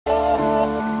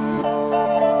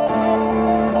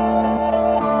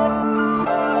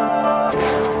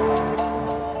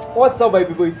What's up, my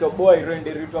people? It's your boy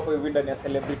Randy Ritu hapo hivi ndani ya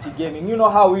Celebrity Gaming. You know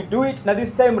how we do it. Na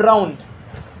this time round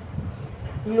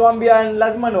niliwaambia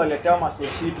lazima niwaletea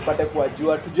masoshi tupate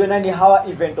kuwajua, tujue nani hawa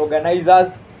event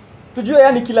organizers, tujue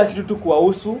yani kila kitu tu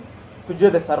kuwahusu,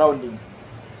 tujue the surrounding.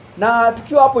 Na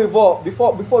tukiwa hapo hivyo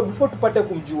before tupate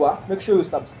kumjua, make sure you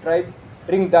subscribe,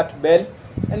 ring that bell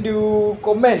and you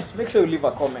comment, make sure you leave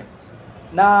a comment.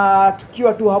 Na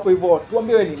tukiwa tu hapo hivyo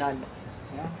tuambie wewe ni nani?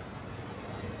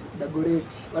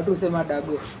 Dagoretti. Watu usema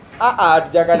Dago.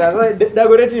 Tujakata.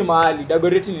 Dagoretti ni mahali.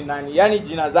 Dagoretti ni nani? Yaani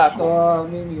jina zako.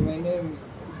 Mimi, my name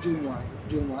is Jumwa.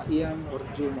 Ian or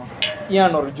Jumwa.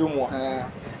 Ian or Jumwa.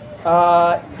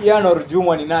 Ian or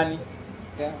Jumwa ni nani?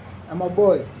 Yeah. I'm a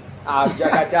boy.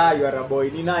 Tujakata, you are a boy.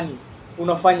 Ni nani?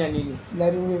 Unafanya nini?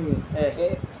 Nani mimi?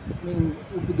 Mimi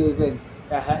upiga events.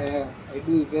 I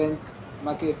do events,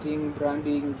 marketing,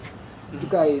 branding,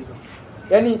 tuka hizo.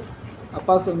 Yaani a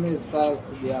person who aspires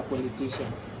to be a politician.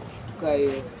 Tuka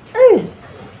hiyo.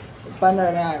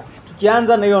 Pana na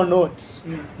tukianza na hiyo note.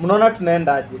 Mnaona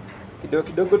tunaenda aje?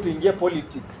 Kidogo tuingie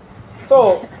politics.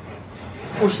 So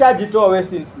ushajitoa wewe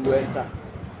si influencer.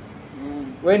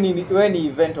 Wewe ni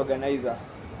event organizer.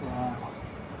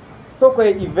 So kwa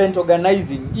event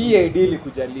organizing, hii idea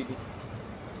ilikuja lini?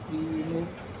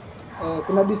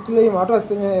 Kuna disclaimer, watu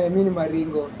waseme mimi ni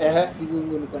maringo.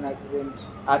 Kizungu niko na accent.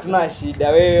 Hatuna shida,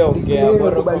 wewe ongea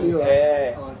bora. Okay,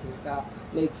 sawa.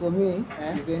 Like for me,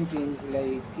 eventing is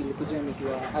like ilikuja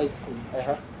nikiwa high school.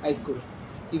 High school.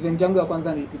 Event yangu ya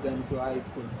kwanza nilipiga nikiwa high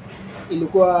school.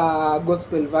 Ilikuwa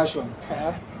gospel version.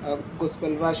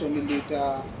 Gospel version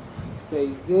iliita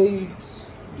Size 8,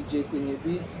 DJ kwenye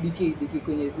beat, DK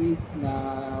kwenye beat na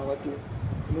watu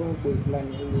boy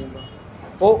fulani waliimba.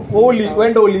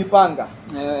 Wewe ulipanga?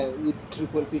 With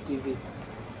Triple P TV.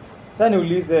 Sasa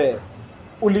niulize,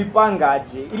 ulipanga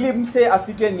aje? Ili mse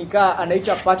afike nikaa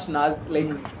anaita partners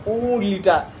like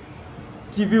ulita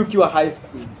TV ukiwa high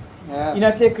school.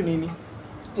 Ina take nini?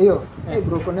 Hiyo,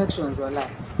 bro, connections wala.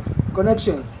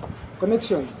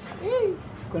 Connections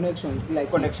like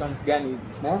connections gani hizi?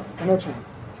 Connections.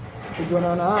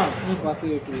 Unaona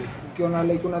wase tu. Ukiona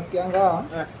like unasikianga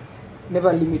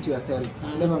never limit yourself.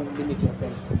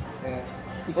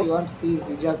 If you want this,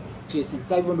 you just chase it.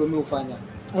 Sasa hivyo ndio mimi hufanya.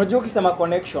 Unajua ukisema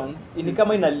connections, ni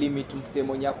kama ina limit msemo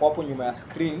mwenye yako hapo nyuma ya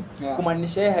screen,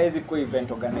 kumaanisha yeye haiwezi kuwa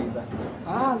event organizer.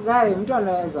 Zai, mtu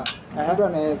anaweza.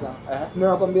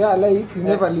 Ninakwambia like you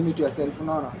never limit yourself,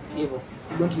 unaona? Hivyo.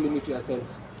 You don't limit yourself.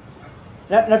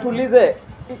 Na tuulize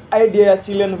idea ya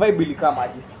chill and vibe ilikama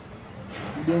aje?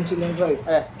 Idea chill and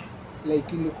vibe.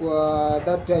 Like ilikuwa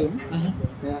that time.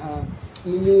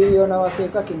 Niliona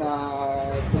waseka kina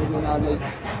Tanzania like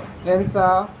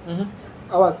Hensa.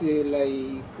 I was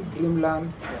like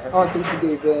Dreamland. I was into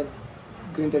the events,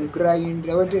 grind and grind.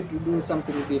 I wanted to do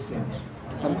something different.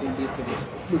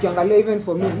 Ukiangalia even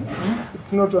for me,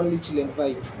 it's not only chill and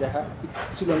vibe.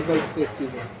 It's chill and vibe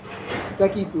festival.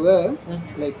 Sitaki kuwe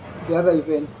like the other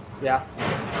events.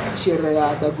 Sherehe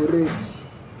ya Dagoretti,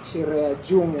 sherehe ya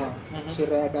Jumwa,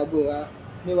 sherehe ya Dago.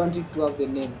 Me wanted to have the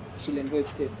name Chill and Vibe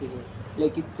Festival.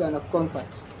 Like it's a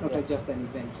concert, not just an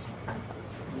event.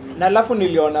 Na alafu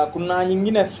niliona kuna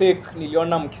nyingine fake,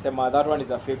 niliona mkisema that one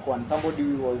is a fake one. Somebody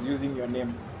was using your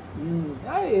name.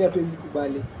 Hatuwezi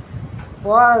kubali.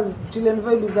 For us, Chill and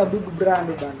Vibe is a big brand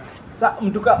bana. Sasa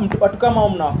watu kama hao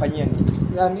mnawafanyia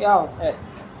nini? Yani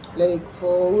like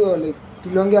for huyo like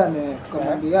tuliongea na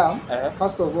tukamwambia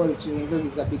first of all Chill and Vibe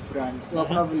is a big brand. So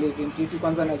hakuna vile event yetu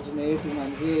kwanza na jina yetu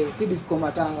manzie si disco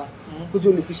matanga. Kuja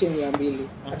ulipishe 200.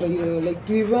 Hata hiyo like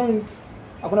to event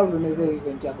hakuna vile unaweza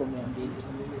event yako 200.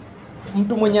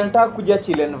 Mtu mwenye anataka kuja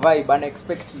Chill and Vibe ana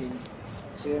expect nini?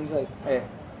 Chill and Vibe.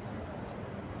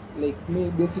 Like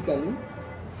me basically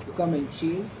you come and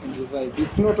chill and you vibe.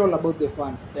 It's not all about the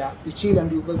fun. You chill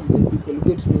and you vibe with people. You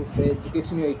get new friends, you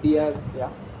get new ideas,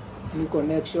 new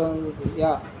connections.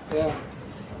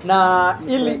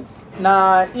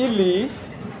 Na ili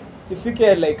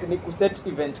ifike like ni kuset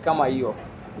event kama hiyo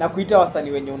na kuita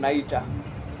wasanii wenye unaita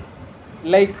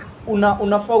like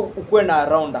unafaa ukue na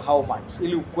around how much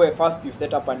ili ukue first you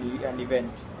set up an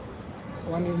event.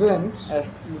 One event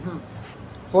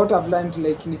for what I've learned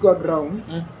like niko ground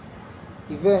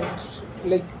event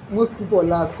like most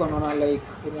people ask wanaona like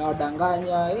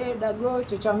unadanganya dago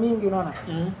chocha mingi unaona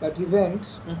but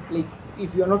event like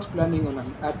if you're not planning on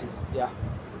an artist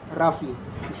roughly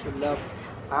you should have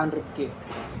 100k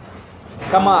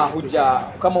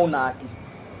kama una artist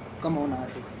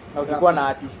na ukikuwa na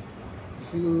artist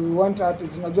if you want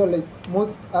artist unajua like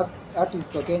most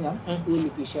artists wa Kenya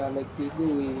ulipisha like they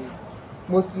go with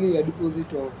mostly a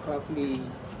deposit of roughly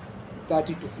 30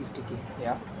 to 50k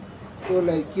So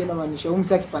like inamaanisha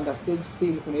umsa akipanda stage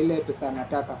still kuna ile pesa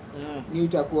anataka. Ni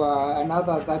itakuwa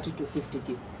another 30 to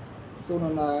 50k. So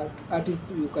unaona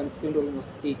artist you can spend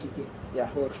almost 80k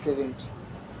or 70.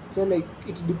 So like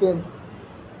it depends,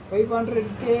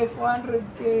 500k,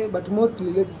 400k, but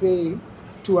mostly let's say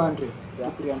 200 to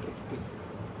 300k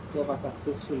to have a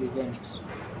successful event.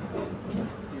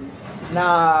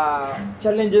 Na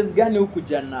challenges gani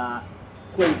hukuja na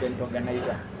kwa event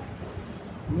organizer?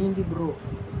 Mingi bro.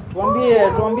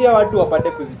 Tuambie watu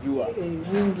wapate kuzijua.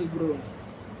 Mingi bro.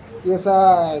 Yes,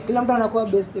 kila mtu anakuwa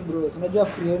best bro. So, unajua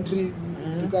free entries,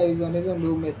 tuka hizo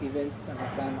ndio mess events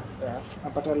sana.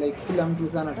 Napata like kila mtu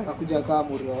sana anataka kuja kama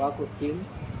murio wako still.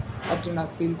 After na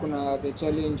still kuna the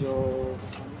challenge of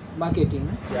marketing.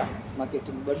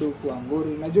 Marketing bado kwa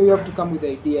ngori. Unajua you have to come with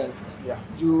ideas.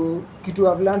 Juu kitu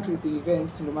I've learned with the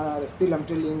events, no matter still I'm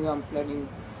telling you I'm planning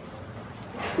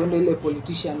kwenda ile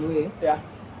politician way.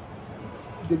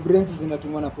 The brains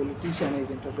zinatumwa na politician and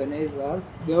event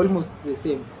organizers, they're almost the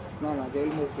same. They're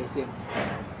almost the same.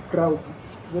 Crowds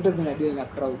zote zinadeal na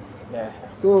crowd.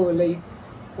 So like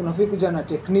unafaa kuja na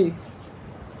techniques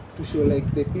to show like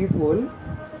the people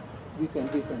this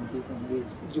and this and this and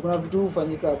this. Kuna vitu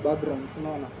hufanyika backgrounds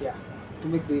to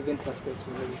make the event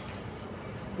successful.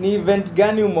 Ni event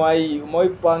gani umewahi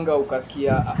panga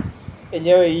ukasikia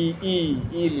enyewe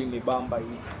hii ni bamba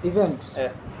hii event?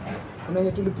 Kuna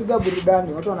yenye tulipiga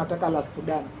burudani, watu wanataka last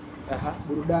dance.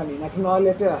 Burudani na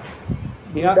tunawaletea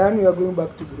burudani, we are going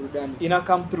back to burudani. Ina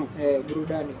come through.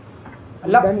 Burudani.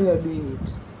 Burudani we are doing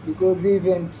it because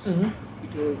event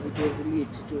it was lit.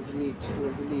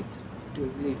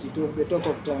 It was the talk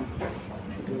of town.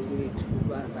 It was lit.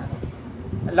 Basa.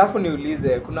 Alafu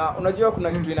niulize, unajua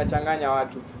kuna kitu inachanganya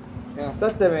watu.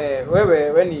 Sasa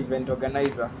wewe ni event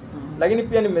organizer. Lakini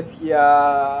pia nimesikia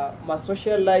ma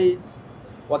socialites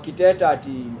wakiteta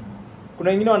ati kuna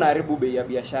wengine wanaharibu bei ya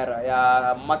biashara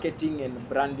ya marketing and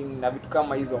branding na vitu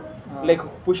kama hizo, like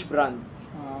push brands.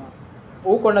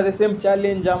 Uko na the same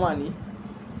challenge amani?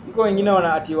 Iko wengine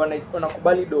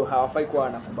wanakubali do hawafai kwa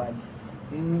wanakubali.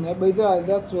 By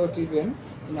that's what even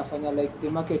inafanya like the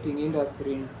marketing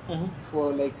industry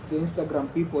for like the Instagram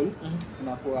people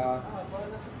inakuwa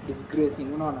disgracing,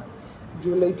 unaona.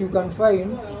 Do like you can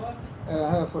find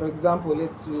for example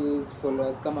let's use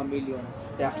followers kama millions.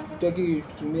 Tutaki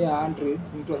tutumia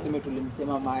hundreds, mtu aseme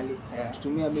tulimsema mali.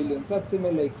 Tutumia millions. So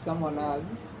tuseme like someone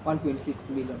has 1.6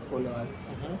 million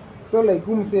followers. So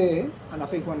like umse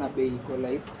anafai kuwa na bei iko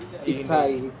like it's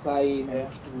high na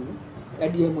kitu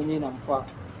hadi yeye mwenyewe inamfaa.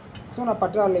 So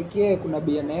unapata like yeye kuna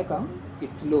bei anaweka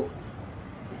it's low.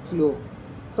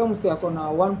 So mse ako na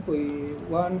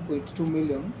 1.2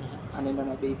 million anaenda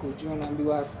na bei iko juu,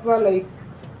 anaambiwa sasa like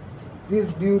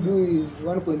this dude is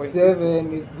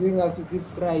 1.7 is doing us with this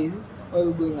price, why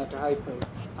we going at a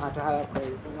higher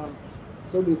price, you know?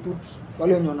 So they put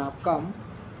wale wenye wanakam.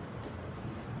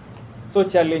 So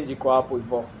challenge iko hapo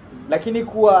hivyo. Lakini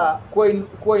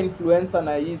kuwa influencer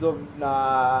na hizo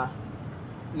na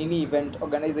nini event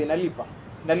organizer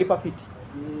inalipa fiti.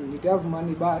 It has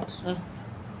money but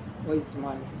wise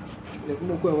money.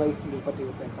 Lazima uwe wise ndio upate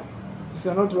hiyo pesa. If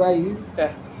you're not wise,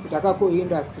 utakaa kwa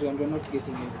industry and you're not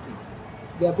getting anything.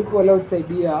 There are people outside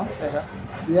here,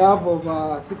 they have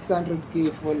over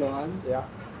 600k followers,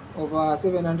 over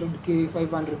 700k,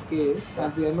 500k,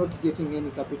 and they are not getting any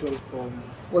capital from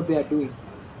what they are doing.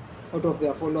 Out of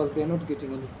their followers, they are not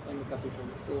getting any capital.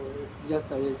 So it's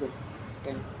just a waste of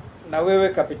time. Na wewe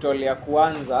capital ya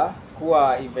kuanza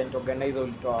kuwa event organizer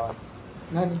ulitoa wapi?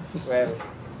 Nani? Wewe.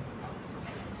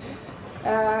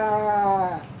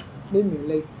 Mimi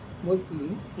like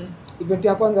mostly event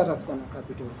ya kwanza hata sikuwa na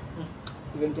capital.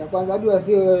 Event ya kwanza hadi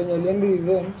wasio wenye alienda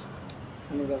event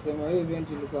unaweza sema hiyo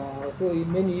event ilikuwa so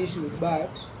many issues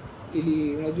but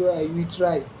ili unajua we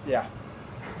try.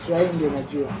 Try ndio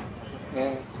unajua.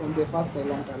 From the first I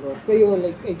learned a lot. So you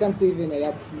like I can't say even I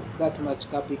have that much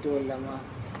capital ama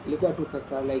ilikuwa tu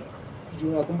pesa like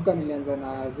juu nakumbuka nilianza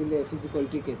na zile physical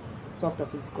tickets. So after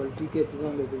physical tickets hizo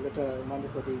ndio zilileta money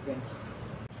for the event.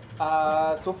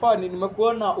 So far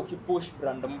nimekuona ukipush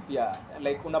brand mpya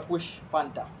like una push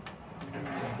Fanta.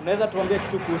 Unaweza tuambie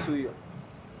kitu kuhusu hiyo?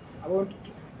 I want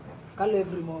to call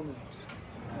every moment.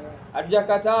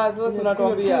 Hajakataa sasa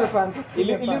unatuambia.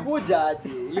 Ilikuja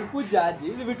aje?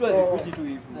 Hizi vitu hazikuji tu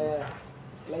hivi.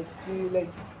 Like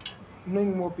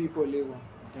knowing more people level.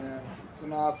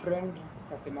 Kuna friend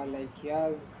kasema like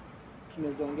yes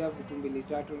tunaweza ongea vitu mbili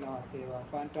tatu na wasee wa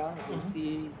Fanta, they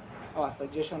see our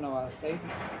suggestion our side,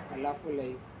 alafu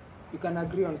like we can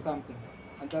agree on something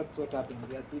and that's what happened.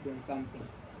 We agreed on something.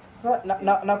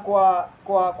 Na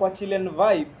kwa chill and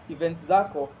vibe events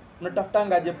zako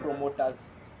unatafutanga aje promoters?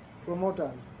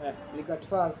 promoters. Like at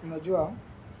first unajua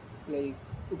like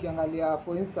ukiangalia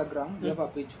for Instagram you have a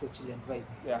page for chill and vibe.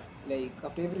 Yeah. Like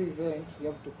after every event you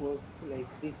have to post like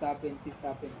this happened.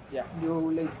 Yeah.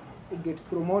 You like get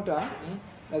promoter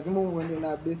lazima uende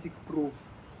na basic proof.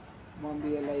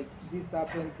 Mwambie like this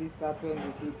happened, we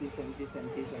do this and this and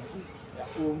this and this. Yeah.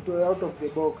 Umtoe out of the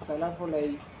box. Alafu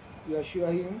like you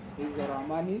assure him his or her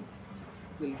money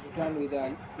will return with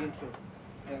an interest.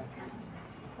 Yeah.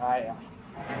 Haya.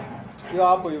 Tukiwa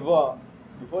hapo hivyo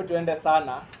before tuende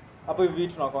sana hapo hivi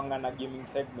tunakuanga na gaming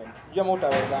segment. Sijui kama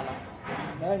utawezana.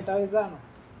 Na nitawezana.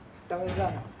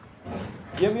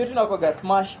 Game yetu inakuwa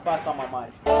smash pass ama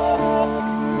mari.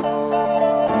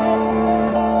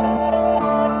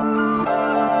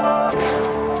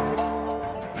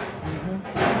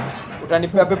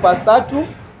 Utanipea papers 3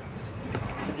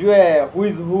 tujue who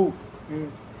is who.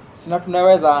 Sina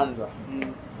tunaweza anza.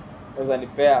 Weza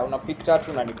nipea, una pick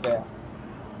 3 unanipea.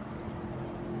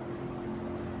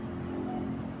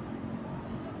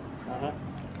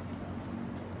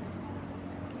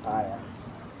 Haya.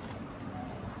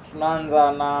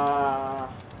 Tunaanza na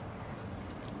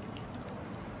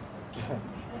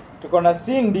tuko na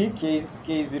Cindy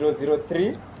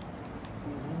K003,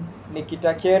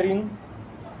 Nikita Kering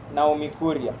na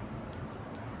Omikuria.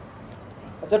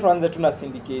 Acha tuanze tu na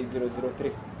Cindy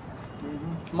K003.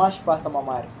 Smash pass ama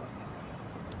mari?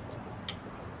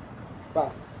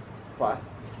 Pass.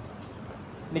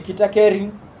 Nikita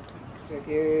Kering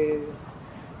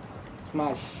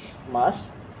smash.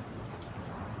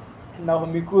 Na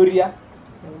Omikuria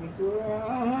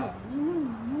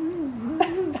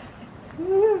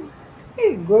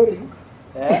Ngori.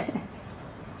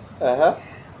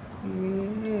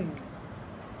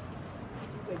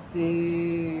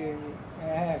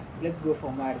 Let's go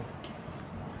for Mari.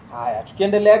 Haya,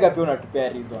 tukiendeleaga pia unatupea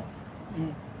reason.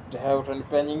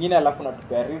 Utanipea nyingine alafu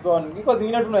unatupea reason. Iko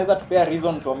zingine tunaweza tupea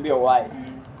reason tuambie why.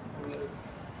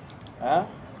 3.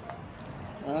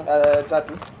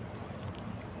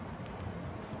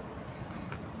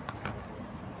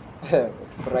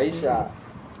 Furahisha.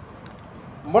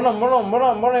 Mbona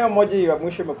hiyo moja ya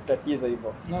mwisho imekutatiza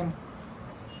hivyo? Nani?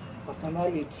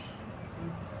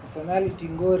 Personality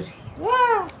ngori.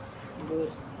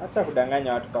 Ngori. Acha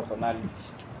kudanganya watu personality.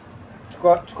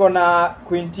 Tuko na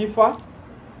Queen Tifa,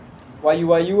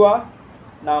 Wayuayua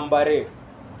na Ambare.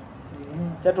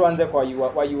 Acha tuanze kwa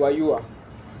Wayuayua.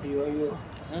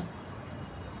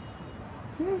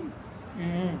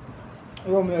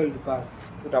 Huyo mimi pass.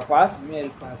 Utapass? Mimi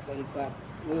pass.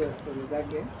 Huyo story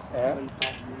zake.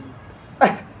 Pass.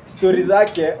 Story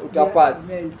zake utapass.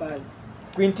 Mimi pass.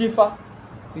 Queen Tifa.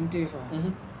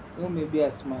 Huyo maybe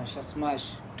a smash.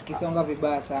 Tukisonga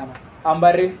vibaya sana.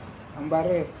 Ambare.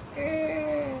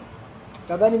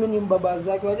 Tadhani mimi ni mbaba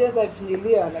zake. Wajeza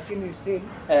afinyilia lakini still.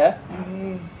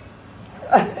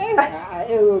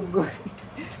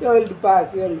 You'll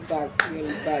pass.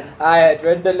 Haya,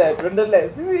 tuendelee.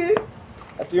 Sisi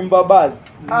ati mbabaz.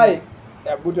 Hai,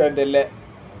 hebu tuendelee.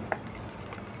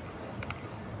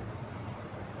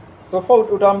 So far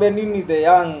utaambia nini the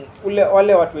young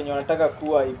wale watu wenye wanataka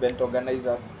kuwa event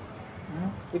organizers?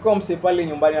 Iko mse pale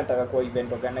nyumbani anataka kuwa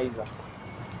event organizer.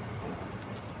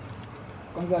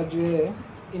 Kwanza ajue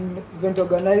in event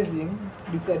organizing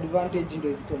disadvantage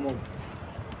ndio ziko mob.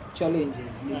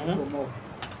 Challenges ni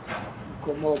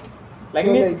ziko mob. Like,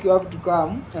 so like you have to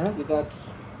come with that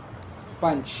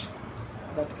punch.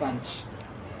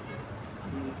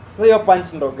 Sasa hiyo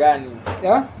punch ndo gani?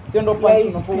 Yeah? Sio ndo punch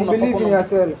unafanya believe in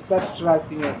yourself, that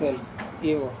trust in yourself.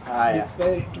 Hiyo.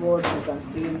 Despite what you can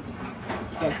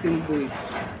still do it.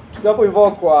 Tukiwa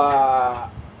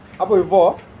hapo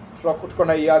hivyo tuko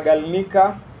na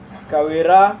Yagalnika,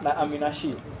 Kawera na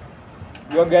Aminashi.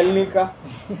 Yagalnika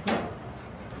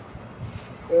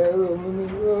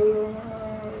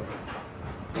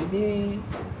maybe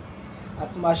a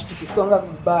smash tukisonga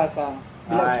vibaya sana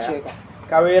bila kucheka.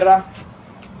 Kawera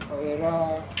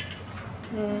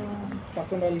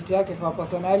personality yake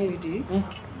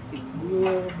it's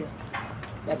good,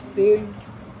 but still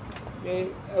I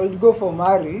will go for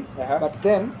Mari, but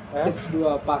then let's do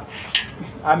a pass.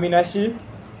 Aminashi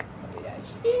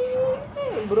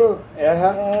bro.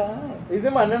 Hizi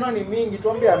maneno ni mingi,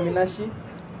 tuambie Aminashi.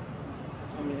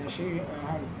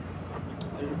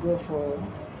 I'll go for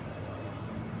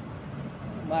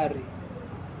Mari.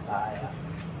 Haya.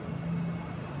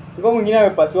 Iko mwingine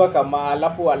amepasiwa kama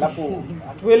alafu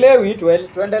hatuelewi,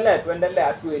 tuendelee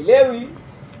hatuelewi.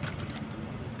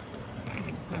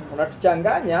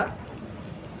 Unatuchanganya.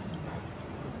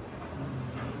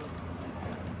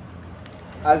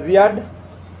 Aziad.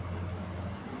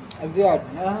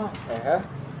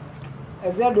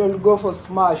 Azad will go for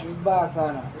smash vibaya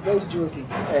sana. Without joking.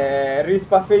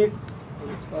 Rispa Faith.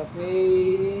 Rispa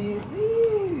Faith.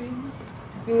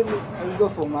 Still I'll go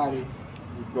for Mari.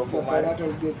 Go for That Mari.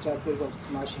 will get chances of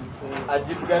smashing. So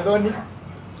Ajib Gadoni.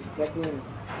 that will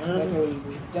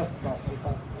just pass.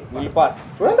 Will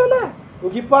pass. Tuendelea.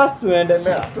 Ukipass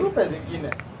tuendelea. Tupe zingine.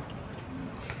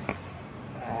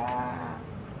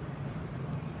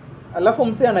 Alafu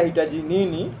msee anahitaji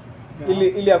nini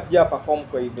ili akuja perform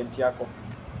kwa event yako?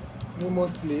 Me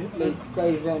mostly like kwa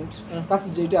event kasi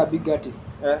jaita a big artist.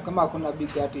 Kama kuna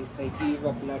big artist I give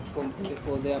a platform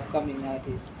for the upcoming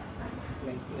artist.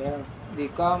 Like they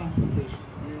come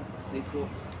they go.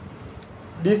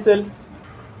 Diesels.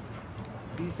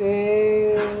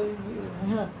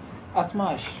 A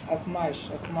smash.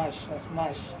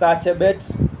 Start a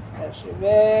bet. I'll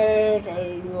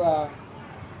do a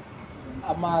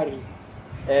Mari.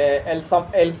 El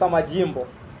Samajimbo.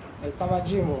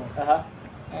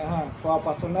 For a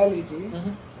personality,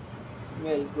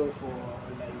 we'll go for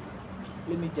like.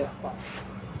 Let me just pass.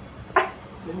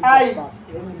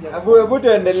 Ebu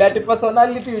tuendelea. Ati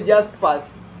personality you just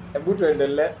pass. Ebu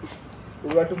tuendelea.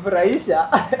 Unatufurahisha.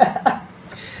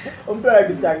 Mtu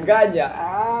anatuchanganya.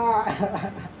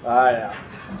 Haya.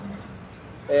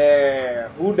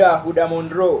 Huda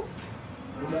Monroe.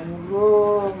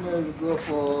 We'll go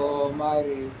for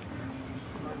Mari.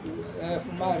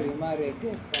 Mari, I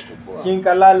guess. King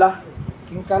Kalala.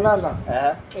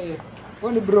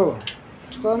 Only bro.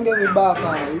 Songe vibaya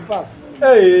sana, we pass.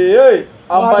 Hey.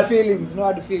 No hard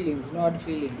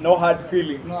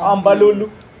feelings.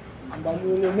 Ambalulu. No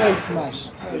smash. Ambalulu.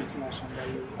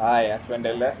 Haya,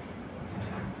 tuendelee.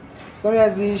 Kwani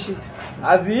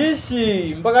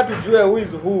Aziishi mpaka tujue who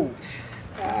is who.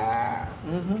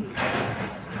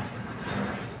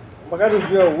 Mpaka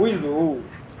tujue who is who.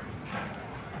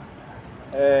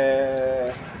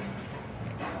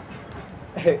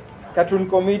 Cartoon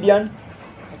comedian.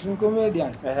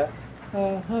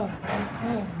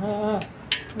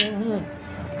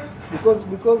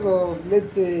 Because of,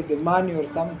 let's say, the money or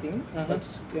something, but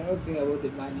you're not saying about the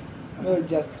money. We'll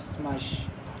just smash.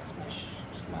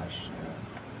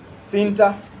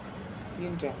 Sinta.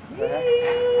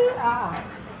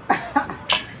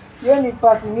 Hiyo ni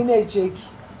pass ingine icheki.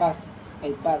 Pass.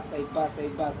 I pass.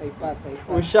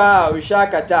 Usha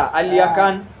kata.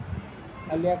 Aliakan.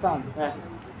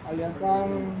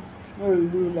 We'll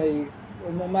do like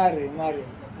Mari.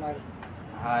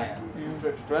 Haya.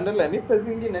 Tuendelee.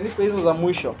 Nipe hizo za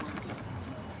mwisho.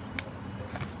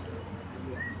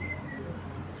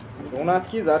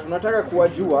 Unasikiza, tunataka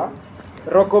kuwajua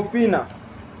Rokopina.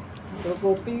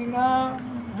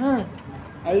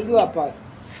 I'll do a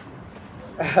pass.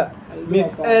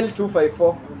 Miss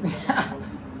L254.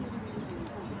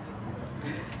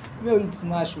 Me will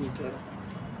smash myself.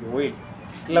 You will.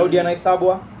 Claudia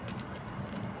Naisabwa.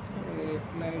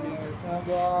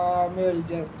 Me will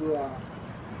just do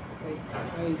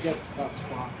I'll just pass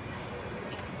for.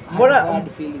 No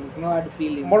hard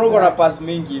feelings. Mbona uko na pass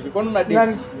mingi hivi? Kwani una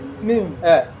date? Mimi.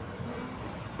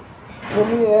 For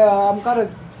me, I'm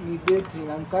currently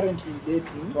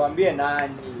dating. Tuambie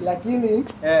nani? Lakini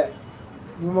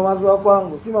ni mamazo wa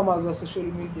kwangu, si mamazo wa social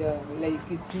media.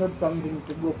 Like it's not something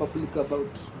to go public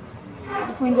about.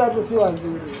 Kuinja tu si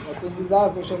wazuri. Mapenzi za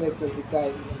social media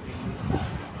zikai.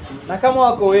 Na kama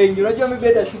wako wengi, unajua mimi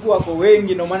beta shuku wako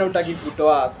wengi ndio maana hutaki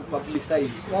kutoa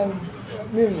kupublicize. Yani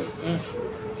mimi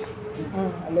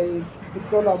like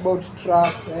it's all about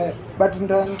trust, but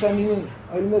nini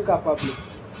I'll make a public.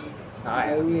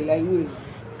 I will.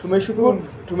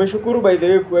 Tumeshukuru by the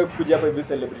way kwa kuja hapa hivi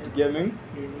Celebrity Gaming.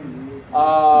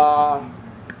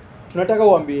 Tunataka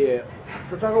uambie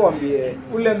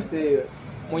ule mse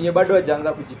mwenye bado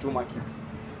hajaanza kujituma kitu.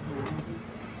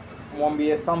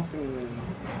 Mwambie something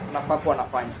nafaa kuwa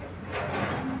nafanya.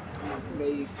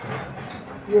 Like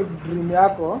your dream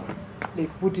yako,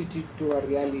 like put it to a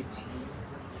reality.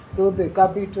 Though the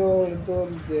capital, though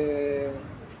the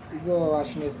hizo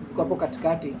ashness ziko hapo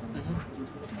katikati.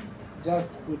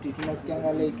 Just put it.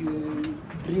 Unasikianga like you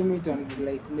dream it and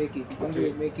like make it. Once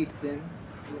you make it then.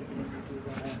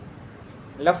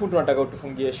 Alafu tunataka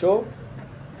utufungie show.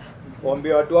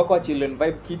 Waambie watu wako Chill and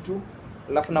Vibe kitu.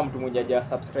 Alafu na mtu mmoja aje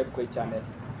subscribe kwa channel.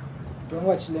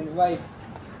 Tuango Chill and Vibe.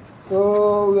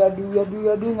 So we are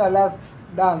doing a last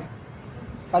dance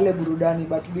pale burudani,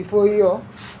 but before hiyo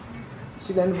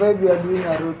Chill and Vibe we are doing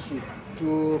a road trip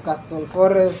to Castle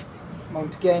Forest,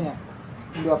 Mount Kenya.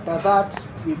 And after that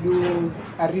we do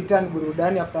a return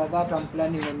burudani. After that I'm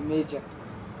planning on major.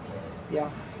 Yeah.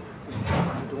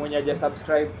 Mtu mmoja aje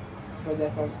subscribe.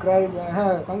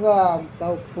 Kwanza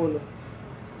msahau follow.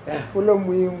 Follow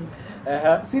muhimu.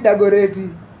 Si Dagoretti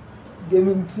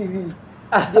Gaming TV.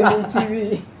 Gaming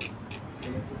TV.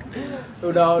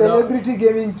 Celebrity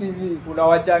Gaming TV.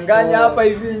 Unawachanganya hapa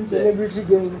hivi nje. Celebrity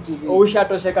Gaming TV.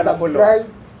 Ushatosheka na followers.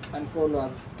 And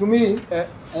followers. To me,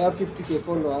 I have 50k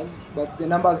followers, but the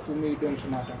numbers to me don't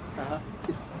matter.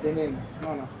 It's the name.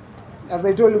 No. As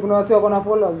I told you, kuna wase wako na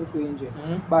followers huko nje.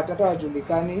 But hata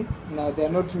wajulikani, now they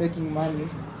are not making money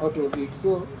out of it.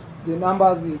 So the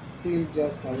numbers is still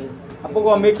just a waste. Hapo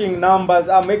kwa making numbers,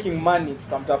 making money,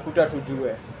 tutamtafuta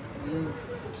tujue.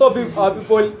 So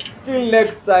people, till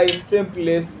next time, same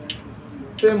place,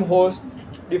 same host,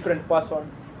 different person.